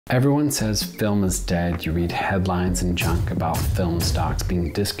Everyone says film is dead. You read headlines and junk about film stocks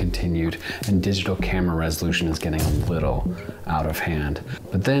being discontinued and digital camera resolution is getting a little out of hand.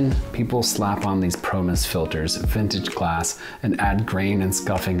 But then people slap on these ProMIS filters, vintage glass, and add grain and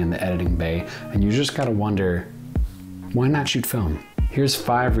scuffing in the editing bay, and you just gotta wonder, why not shoot film? Here's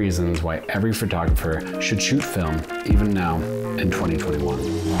 5 reasons why every photographer should shoot film even now in 2021.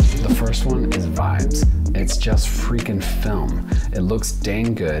 The first one is vibes. It's just freaking film. It looks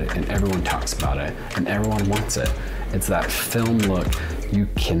dang good and everyone talks about it and everyone wants it. It's that film look. You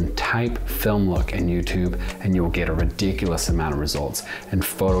can type film look in YouTube and you'll get a ridiculous amount of results in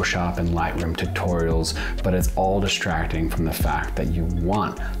Photoshop and Lightroom tutorials, but it's all distracting from the fact that you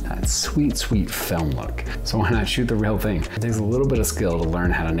want that sweet, sweet film look. So why not shoot the real thing? It takes a little bit of skill to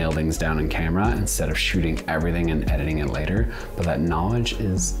learn how to nail things down in camera instead of shooting everything and editing it later, but that knowledge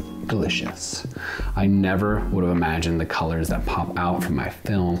is delicious. I never would have imagined the colors that pop out from my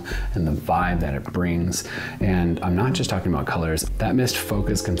film and the vibe that it brings. And I'm not just talking about colors. That missed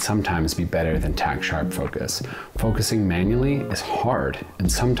focus can sometimes be better than tack sharp focus. Focusing manually is hard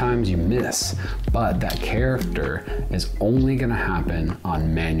and sometimes you miss, but that character is only gonna happen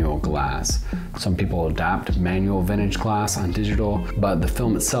on manual glass. Some people adapt manual vintage glass on digital, but the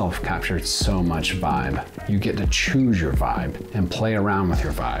film itself captured so much vibe. You get to choose your vibe and play around with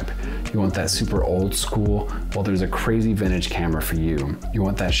your vibe. You want that super old school? Well, there's a crazy vintage camera for you. You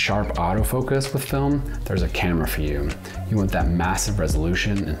want that sharp autofocus with film? There's a camera for you. You want that massive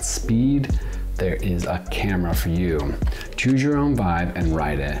resolution and speed? There is a camera for you. Choose your own vibe and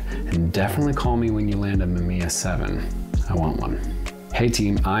ride it. And definitely call me when you land a Mamiya 7. I want one. Hey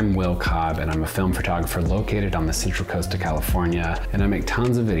team, I'm Will Cobb and I'm a film photographer located on the Central Coast of California, and I make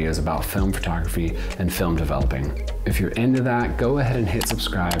tons of videos about film photography and film developing. If you're into that, go ahead and hit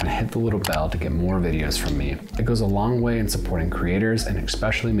subscribe and hit the little bell to get more videos from me. It goes a long way in supporting creators and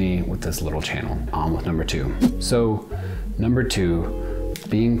especially me with this little channel. On with number 2. So, number 2,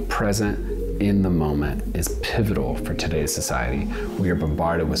 being present in the moment is pivotal for today's society. We are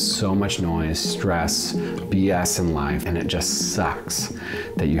bombarded with so much noise, stress, BS in life, and it just sucks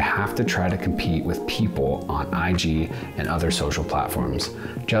that you have to try to compete with people on IG and other social platforms.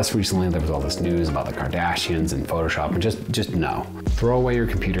 Just recently, there was all this news about the Kardashians and Photoshop, and just no. Throw away your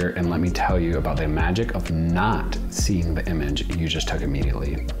computer and let me tell you about the magic of not seeing the image you just took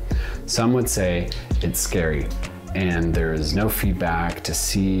immediately. Some would say it's scary, and there's no feedback to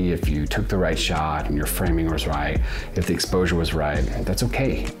see if you took the right shot and your framing was right, if the exposure was right. That's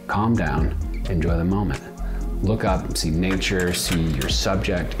okay. Calm down, enjoy the moment. Look up, see nature, see your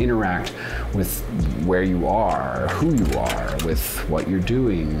subject, interact with where you are, who you are, with what you're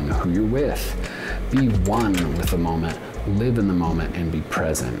doing, who you're with. Be one with the moment, live in the moment, and be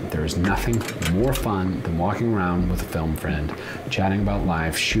present. There's nothing more fun than walking around with a film friend, chatting about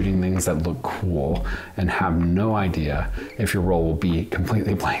life, shooting things that look cool, and have no idea if your role will be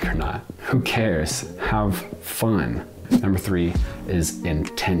completely blank or not. Who cares? Have fun. Number 3 is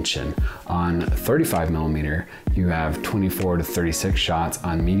intention. On 35mm, you have 24 to 36 shots.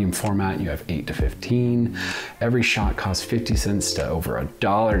 On medium format, you have 8 to 15. Every shot costs 50 cents to over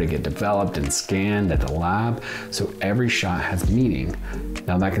 $1 to get developed and scanned at the lab. So every shot has meaning.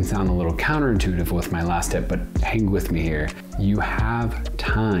 Now that can sound a little counterintuitive with my last tip, but hang with me here. You have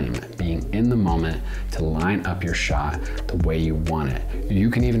time being in the moment to line up your shot the way you want it. You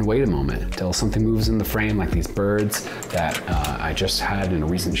can even wait a moment till something moves in the frame, like these birds that I just had in a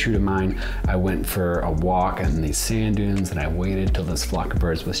recent shoot of mine. I went for a walk in these sand dunes and I waited till this flock of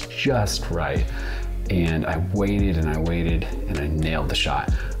birds was just right. And I waited and I waited and I nailed the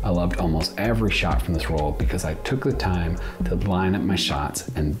shot. I loved almost every shot from this roll because I took the time to line up my shots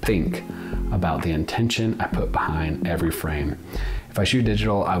and think about the intention I put behind every frame. If I shoot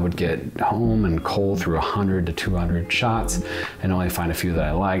digital, I would get home and cull through 100 to 200 shots and only find a few that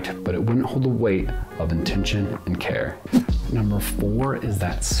I liked, but it wouldn't hold the weight of intention and care. Number 4 is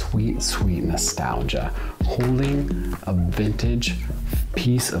that sweet, sweet nostalgia. Holding a vintage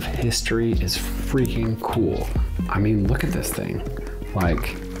piece of history is freaking cool. I mean, look at this thing.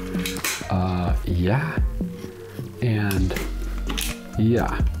 Like, yeah, and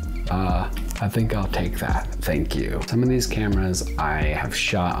yeah, I think I'll take that, thank you. Some of these cameras I have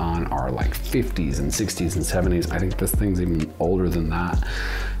shot on are like 50s and 60s and 70s. I think this thing's even older than that.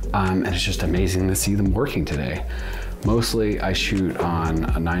 And it's just amazing to see them working today. Mostly I shoot on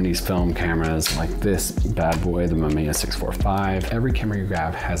 90s film cameras like this bad boy, the Mamiya 645. Every camera you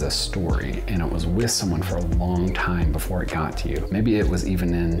grab has a story and it was with someone for a long time before it got to you. Maybe it was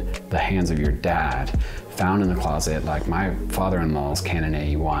even in the hands of your dad, found in the closet like my father-in-law's Canon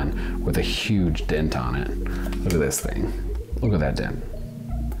AE1 with a huge dent on it. Look at this thing. Look at that dent.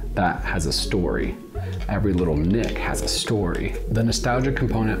 that has a story. Every little nick has a story. The nostalgia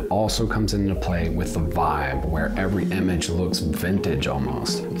component also comes into play with the vibe, where every image looks vintage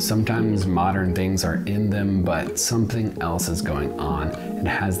almost. Sometimes modern things are in them, but something else is going on and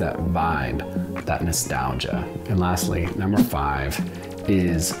has that vibe, that nostalgia. And lastly, number 5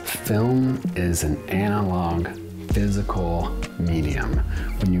 is film is an analog physical medium.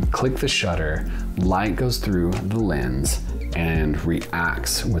 When you click the shutter, light goes through the lens and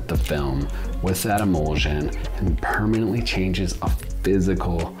reacts with the film, with that emulsion, and permanently changes a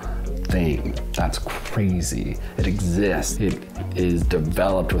physical thing. That's crazy. It exists. It is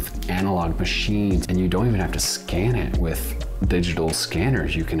developed with analog machines, and you don't even have to scan it with digital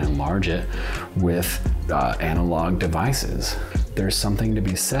scanners. You can enlarge it with analog devices. There's something to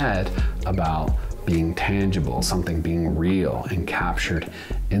be said about being tangible, something being real and captured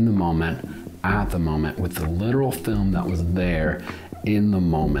in the moment, at the moment, with the literal film that was there in the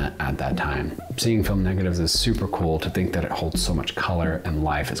moment at that time. Seeing film negatives is super cool. To think that it holds so much color and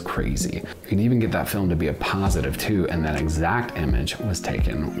life is crazy. You can even get that film to be a positive too, and that exact image was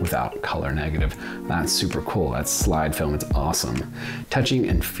taken without color negative. That's super cool. That's slide film. It's awesome. Touching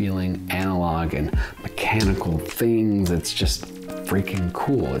and feeling analog and mechanical things, it's just freaking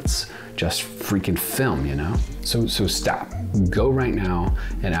cool. It's just freaking film, you know? So stop. Go right now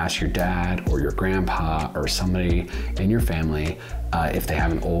and ask your dad or your grandpa or somebody in your family if they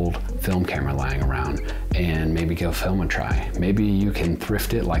have an old film camera lying around, and maybe give film a try. Maybe you can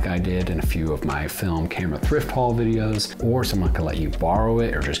thrift it like I did in a few of my film camera thrift haul videos, or someone can let you borrow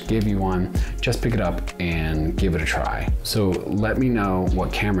it or just give you one. Just pick it up and give it a try. So let me know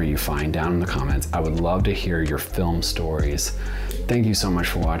what camera you find down in the comments. I would love to hear your film stories. Thank you so much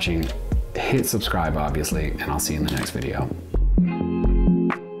for watching. Hit subscribe, obviously, and I'll see you in the next video.